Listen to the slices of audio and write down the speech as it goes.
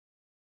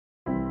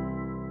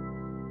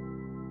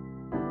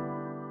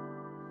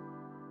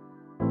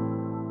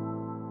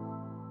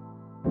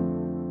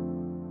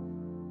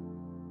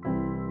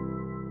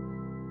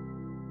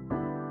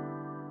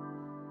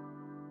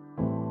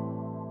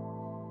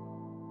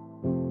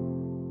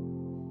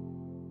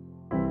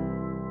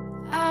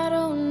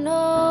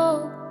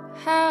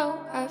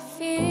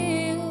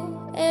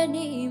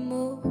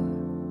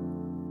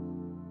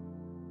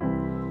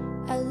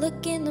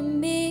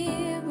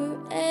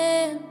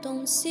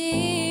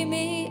be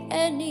me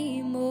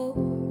anymore.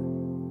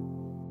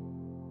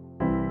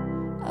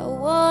 I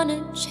wanna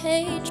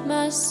change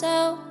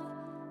myself.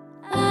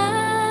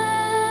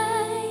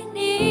 I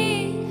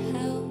need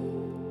help.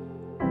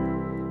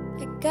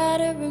 I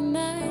gotta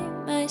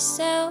remind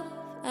myself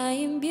I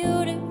am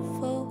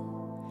beautiful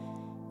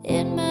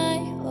in my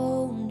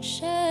own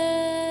shell.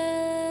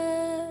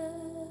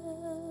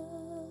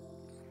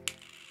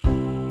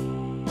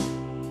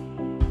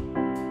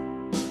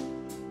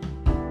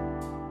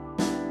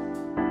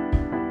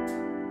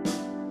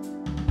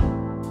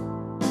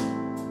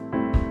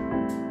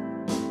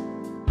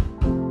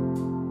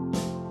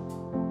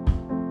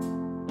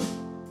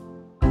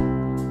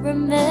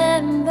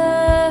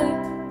 Remember,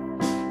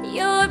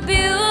 you're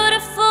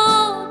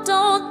beautiful.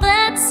 Don't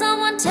let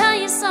someone tell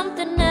you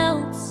something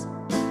else.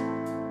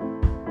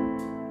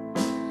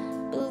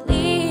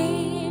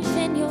 Believe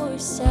in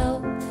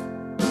yourself.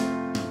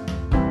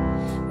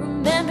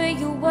 Remember,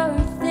 you're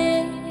worth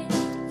it.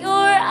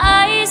 Your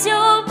eyes,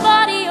 your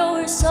body,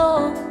 your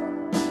soul.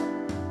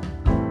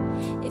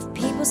 If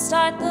people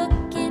start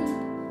looking,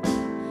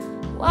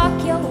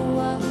 walk your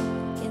walk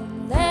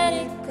and let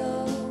it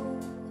go.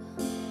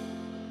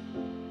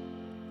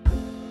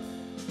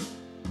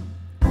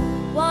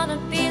 Wanna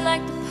be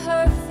like the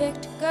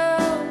perfect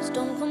girls.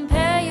 Don't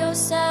compare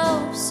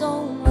yourself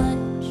so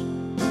much.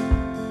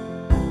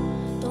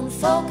 Don't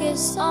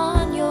focus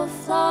on your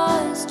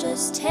flaws.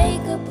 Just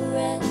take a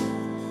breath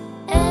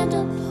and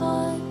a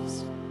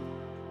pause.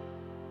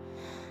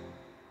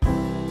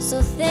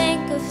 So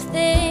think of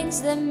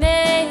things that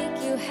make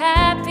you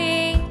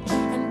happy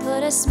and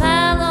put a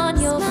smile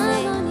on your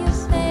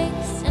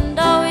face. And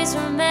always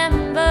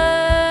remember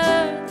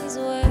these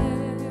words.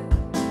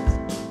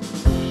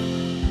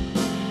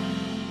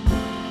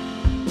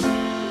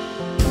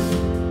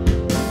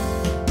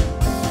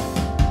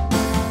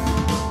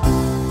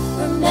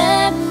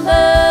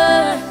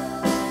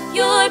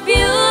 You're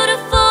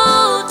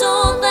beautiful.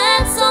 Don't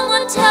let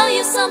someone tell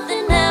you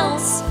something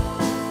else.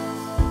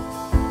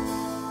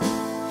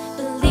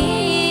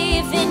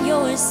 Believe in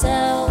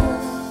yourself.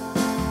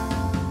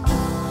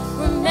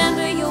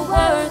 Remember, you're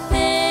worth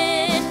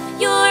it.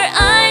 Your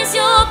eyes,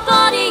 your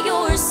body,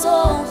 your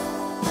soul.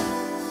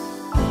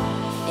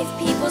 If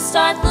people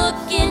start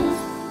looking,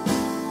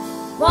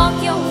 walk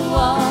your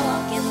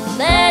walk and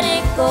let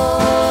it go.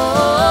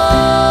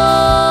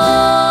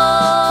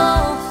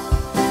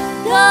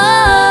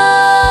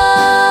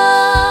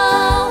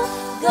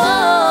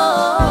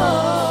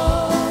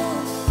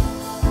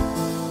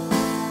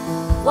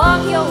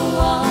 Walk your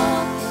walk,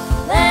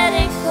 let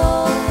it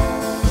go.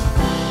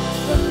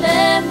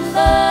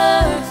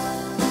 Remember,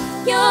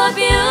 you're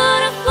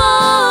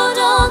beautiful.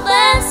 Don't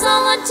let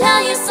someone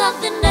tell you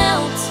something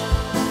else.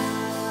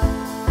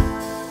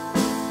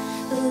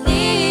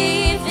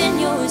 Believe in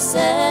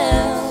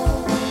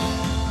yourself.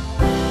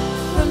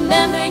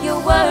 Remember,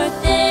 you're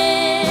worth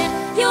it.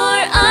 Your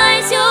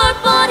eyes, your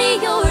body,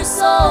 your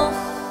soul.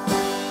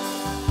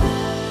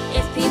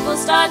 If people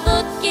start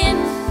looking,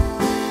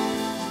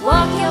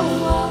 walk your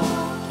walk